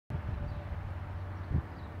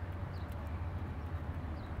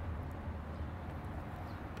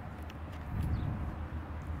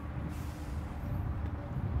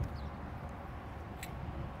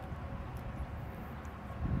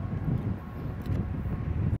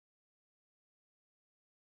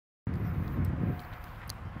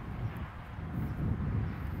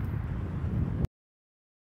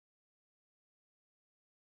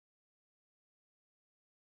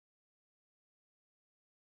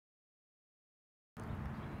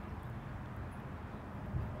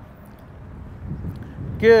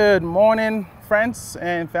Good morning, friends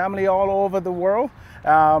and family all over the world.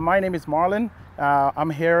 My name is Marlon.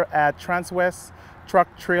 I'm here at Transwest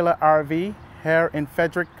Truck Trailer RV here in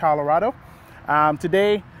Frederick, Colorado.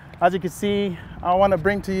 Today, as you can see, I want to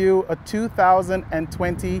bring to you a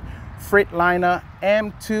 2020 Freightliner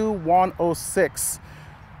M2 106.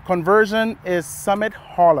 Conversion is Summit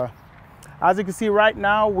Hauler. As you can see right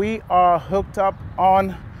now, we are hooked up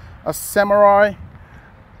on a Samurai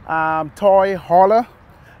toy hauler.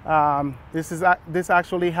 This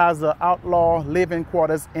actually has the outlaw living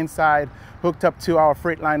quarters inside, hooked up to our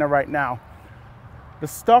Freightliner right now. The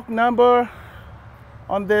stock number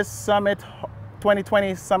on this Summit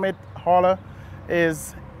 2020 Summit hauler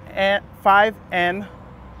is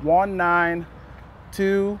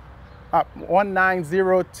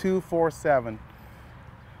 5N190247.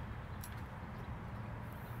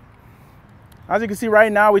 As you can see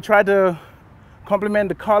right now, we tried to complement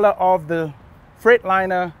the color of the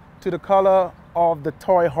Freightliner to the color of the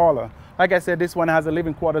toy hauler. Like I said, this one has a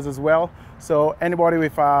living quarters as well. So anybody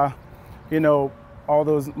with, you know, all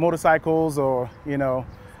those motorcycles or, you know,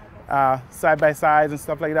 side-by-sides and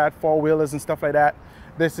stuff like that, four-wheelers and stuff like that,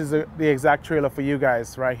 this is the exact trailer for you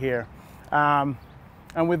guys right here. And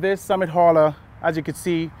with this Summit hauler, as you can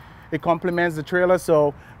see, it complements the trailer,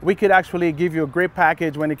 so we could actually give you a great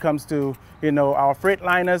package when it comes to, you know, our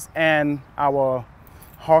Freightliners and our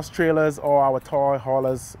horse trailers or our toy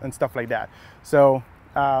haulers and stuff like that. So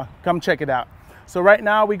come check it out. So right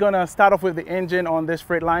now we're gonna start off with the engine on this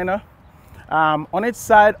Freightliner. On its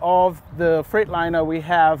side of the Freightliner, we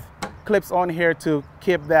have clips on here to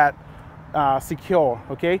keep that secure,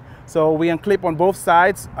 okay? So we unclip on both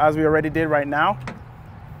sides as we already did right now.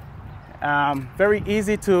 Very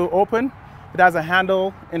easy to open. It has a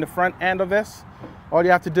handle in the front end of this. All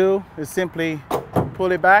you have to do is simply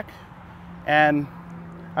pull it back, and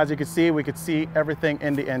as you can see, we could see everything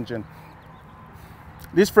in the engine.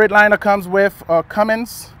 This Freightliner comes with a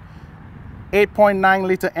Cummins 8.9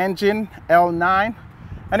 liter engine, L9,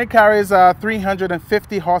 and it carries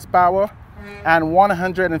 350 horsepower and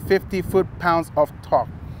 150 foot-pounds of torque.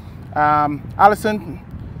 Allison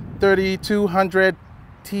 3200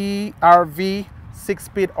 TRV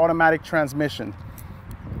 6-speed automatic transmission.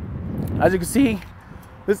 As you can see,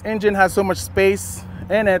 this engine has so much space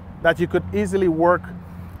in it that you could easily work,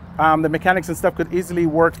 the mechanics and stuff could easily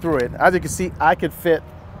work through it. As you can see, I could fit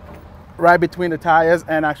right between the tires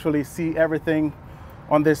and actually see everything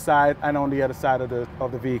on this side and on the other side of the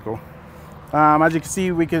vehicle. As you can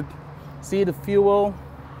see, we could see the fuel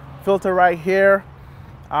filter right here,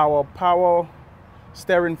 our power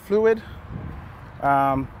steering fluid,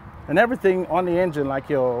 and everything on the engine, like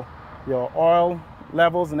your oil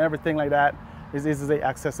levels and everything like that, is easily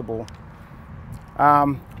accessible.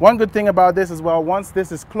 One good thing about this as well, once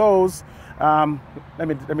this is closed, let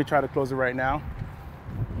me try to close it right now.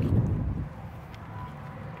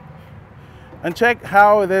 And check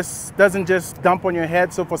how this doesn't just dump on your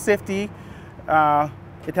head. So for safety,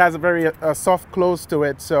 it has a very soft close to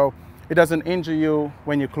it, so it doesn't injure you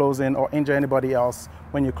when you're closing or injure anybody else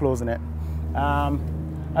when you're closing it.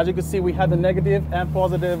 As you can see, we have the negative and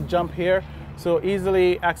positive jump here, so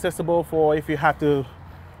easily accessible for if you have to,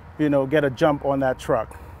 you know, get a jump on that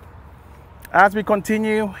truck. As we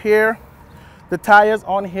continue here, the tires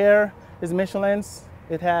on here is Michelin's.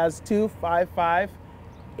 It has 255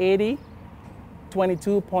 80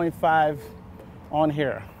 22.5 on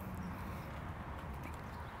here.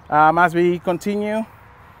 As we continue,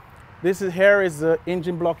 here is the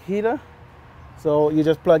engine block heater. So you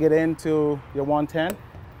just plug it into your 110.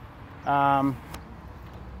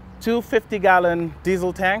 2 50-gallon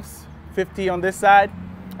diesel tanks, 50 on this side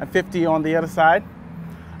and 50 on the other side.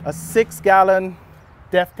 A 6-gallon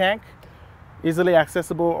DEF tank, easily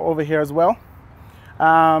accessible over here as well.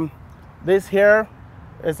 This here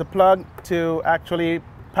is a plug to actually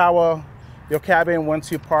power your cabin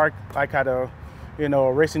once you park, like at a, you know,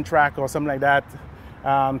 racing track or something like that.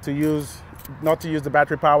 Not to use the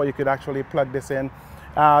battery power, you could actually plug this in.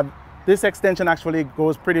 This extension actually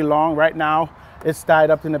goes pretty long. Right now, it's tied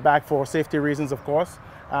up in the back for safety reasons, of course,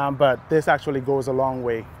 but this actually goes a long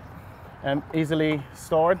way and easily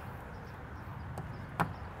stored.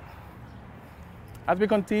 As we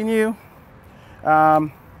continue,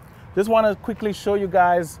 just want to quickly show you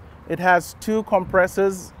guys, it has 2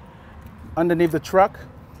 compressors underneath the truck.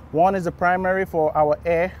 One is the primary for our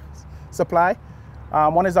air supply.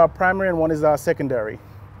 One is our primary and one is our secondary.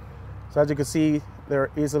 So as you can see, they're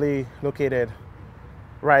easily located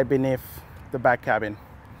right beneath the back cabin.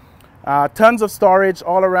 Tons of storage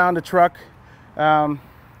all around the truck.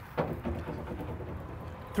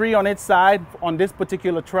 3 on its side on this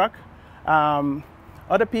particular truck.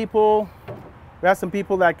 Other people, we have some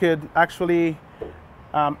people that could actually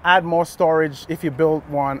add more storage if you build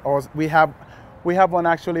one, or we have one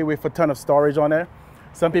actually with a ton of storage on it.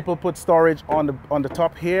 Some people put storage on the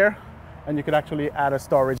top here, and you could actually add a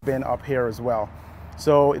storage bin up here as well.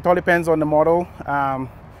 So it all depends on the model.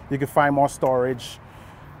 You can find more storage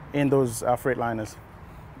in those Freightliners.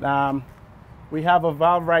 We have a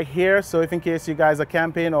valve right here, so if in case you guys are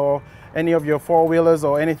camping or any of your four-wheelers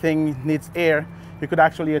or anything needs air, you could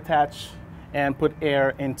actually attach and put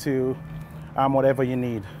air into whatever you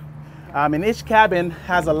need. And each cabin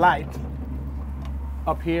has a light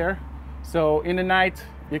up here, so in the night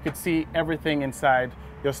you could see everything inside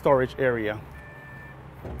your storage area.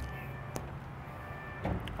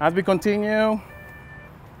 As we continue,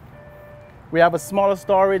 we have a smaller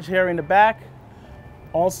storage here in the back,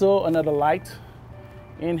 also another light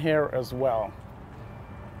in here as well.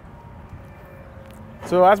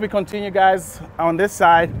 So as we continue, guys, on this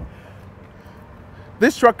side,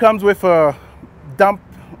 this truck comes with a dump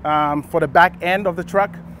for the back end of the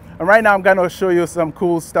truck. And right now I'm going to show you some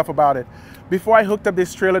cool stuff about it. Before I hooked up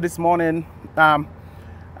this trailer this morning,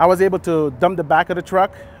 I was able to dump the back of the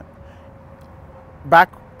truck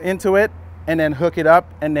back into it and then hook it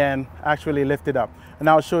up and then actually lift it up. And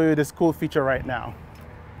I'll show you this cool feature right now.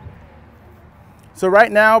 So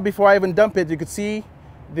right now, before I even dump it, you can see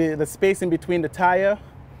the space in between the tire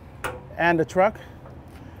and the truck.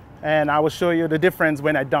 And I will show you the difference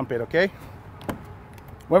when I dump it, okay?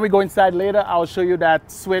 When we go inside later, I'll show you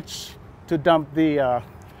that switch to dump the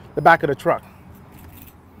back of the truck.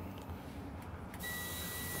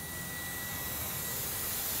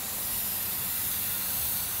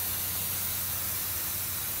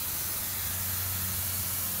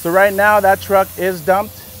 So right now that truck is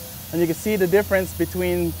dumped, and you can see the difference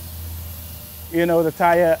between, you know, the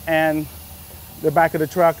tire and the back of the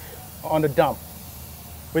truck on the dump,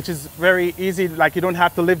 which is very easy. Like, you don't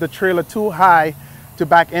have to lift the trailer too high to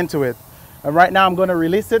back into it. And right now I'm going to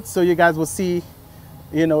release it so you guys will see,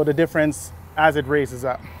 you know, the difference as it raises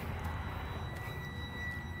up.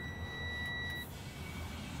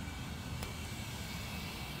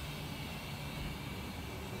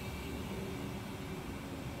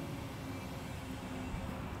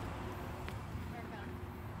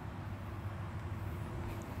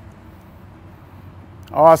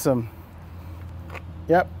 Awesome.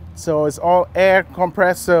 Yep, so it's all air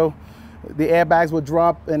compressed, so the airbags will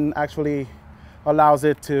drop and actually allows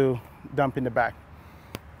it to dump in the back.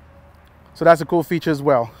 So that's a cool feature as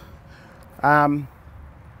well. On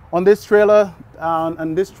this trailer,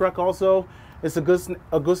 and this truck also, it's a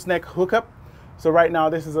gooseneck hookup. So right now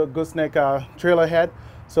this is a gooseneck trailer head.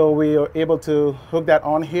 So we are able to hook that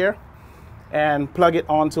on here and plug it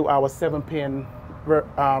onto our 7-pin,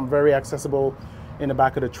 very accessible in the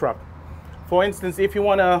back of the truck. For instance, if you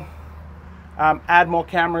want to add more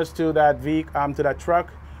cameras to that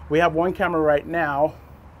truck, we have one camera right now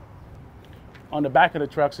on the back of the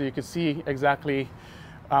truck, so you can see exactly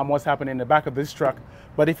what's happening in the back of this truck.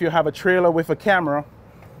 But if you have a trailer with a camera,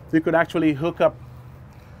 you could actually hook up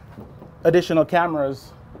additional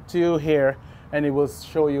cameras to here, and it will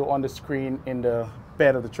show you on the screen in the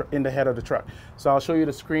bed of the truck, in the head of the truck. So I'll show you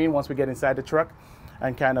the screen once we get inside the truck,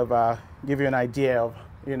 and kind of give you an idea of,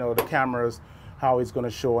 you know, the cameras, how it's going to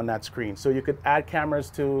show on that screen. So you could add cameras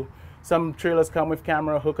to, some trailers come with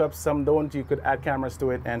camera hookups, some don't. You could add cameras to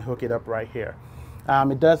it and hook it up right here.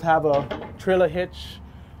 It does have a trailer hitch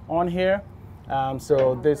on here,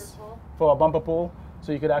 so this for a bumper pull,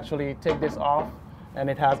 so you could actually take this off, and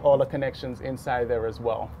it has all the connections inside there as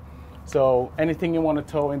well. So anything you want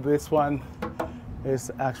to tow in this one is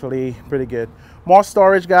actually pretty good. More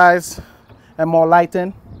storage, guys, and more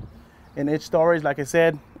lighting in each storage. Like I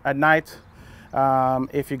said, at night,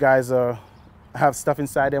 if you guys have stuff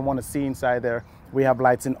inside there and want to see inside there, we have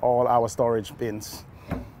lights in all our storage bins.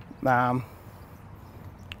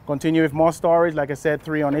 Continue with more storage. Like I said,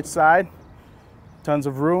 3 on each side, tons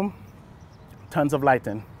of room, tons of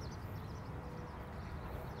lighting.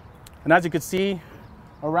 And as you can see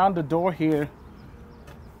around the door here,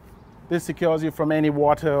 this secures you from any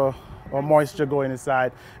water or moisture going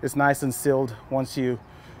inside. It's nice and sealed once you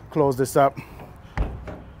close this up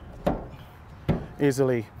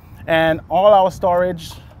easily. And all our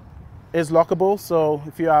storage is lockable, so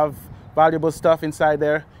if you have valuable stuff inside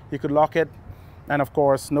there, you could lock it, and of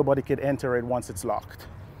course nobody could enter it once it's locked.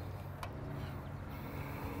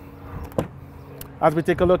 As we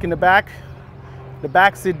take a look in the back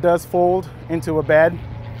seat does fold into a bed,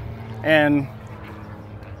 and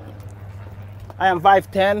I am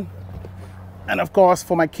 5'10", and of course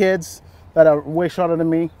for my kids that are way shorter than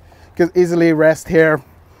me, can easily rest here.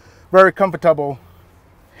 Very comfortable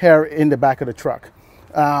here in the back of the truck.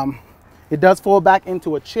 It does fold back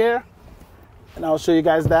into a chair, and I'll show you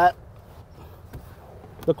guys that.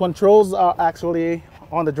 The controls are actually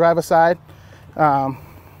on the driver's side, and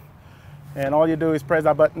all you do is press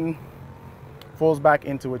that button, folds back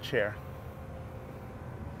into a chair,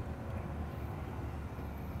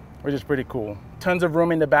 which is pretty cool. Tons of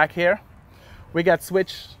room in the back here. We got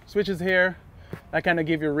switches here that kind of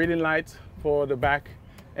give you reading lights for the back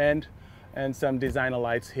end, and some designer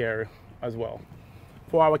lights here as well.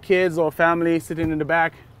 For our kids or family sitting in the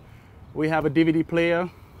back, we have a DVD player.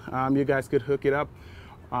 You guys could hook it up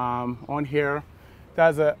on here.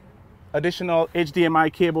 There's a additional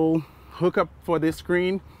HDMI cable hookup for this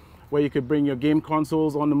screen where you could bring your game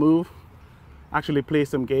consoles on the move, actually play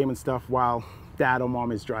some game and stuff while dad or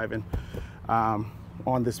mom is driving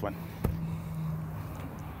on this one.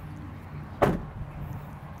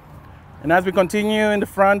 And as we continue in the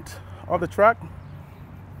front of the truck,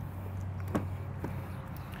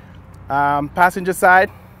 passenger side,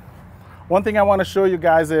 one thing I want to show you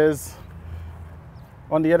guys is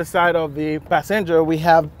on the other side of the passenger, we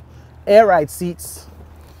have air ride seats.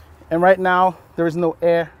 And right now, there is no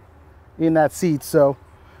air in that seat. So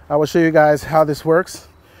I will show you guys how this works.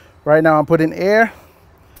 Right now, I'm putting air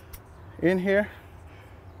in here.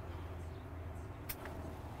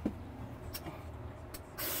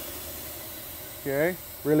 Okay,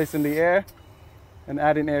 releasing the air and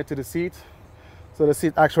adding air to the seat. So the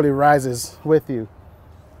seat actually rises with you.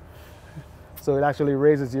 So it actually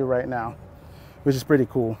raises you right now, which is pretty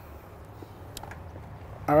cool.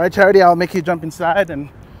 All right, Charity, I'll make you jump inside and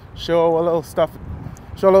show a little stuff,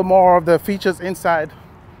 show a little more of the features inside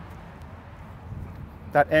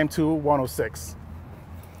that M2 106.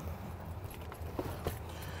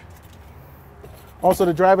 Also,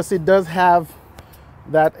 the driver's seat does have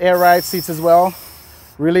that air ride seats as well,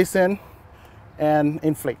 release in and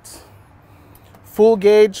inflates. Full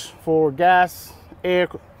gauge for gas, air,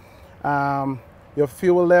 your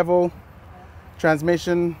fuel level,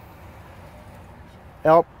 transmission,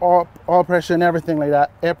 oil pressure and everything like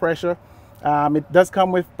that, air pressure. It does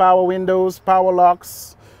come with power windows, power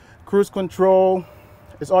locks, cruise control.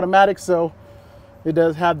 It's automatic, so it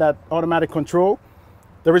does have that automatic control.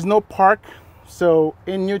 There is no park, so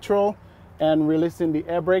in neutral and releasing the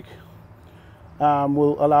air brake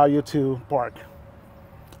will allow you to park.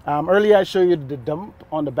 Earlier I showed you the dump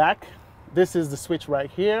on the back. This is the switch right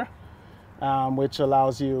here, which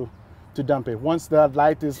allows you to dump it. Once the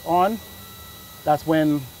light is on, that's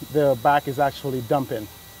when the back is actually dumping.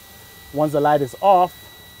 Once the light is off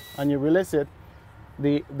and you release it,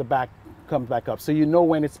 the back comes back up. So you know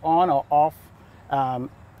when it's on or off on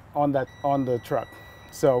the truck.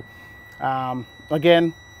 So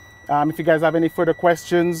again, if you guys have any further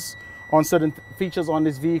questions on certain features on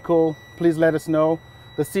this vehicle, please let us know.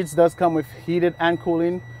 The seats does come with heated and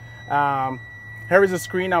cooling. Here is a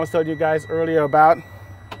screen I was telling you guys earlier about.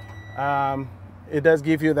 It does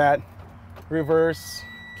give you that reverse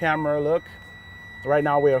camera look. Right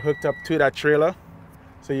now we are hooked up to that trailer,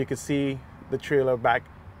 so you can see the trailer back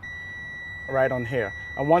right on here.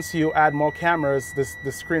 And once you add more cameras,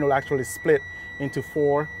 the screen will actually split into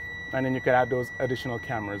 4, and then you can add those additional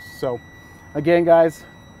cameras. So again, guys,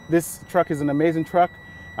 this truck is an amazing truck.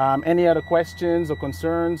 Any other questions or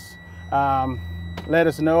concerns, let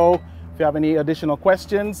us know. If you have any additional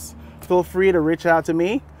questions, feel free to reach out to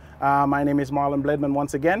me. My name is Marlon Bledman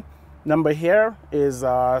once again. Number here is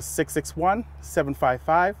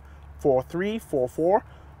 661-755-4344,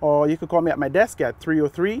 or you can call me at my desk at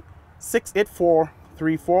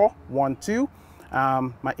 303-684-3412.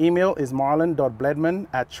 My email is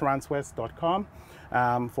marlon.bledman@transwest.com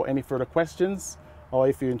for any further questions, or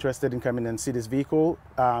if you're interested in coming and see this vehicle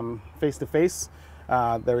face to face,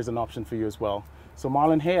 there is an option for you as well. So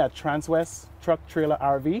Marlon here at Transwest Truck Trailer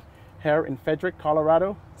RV here in Frederick,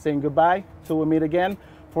 Colorado, saying goodbye till we meet again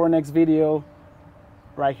for our next video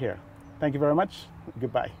right here. Thank you very much.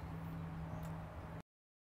 Goodbye.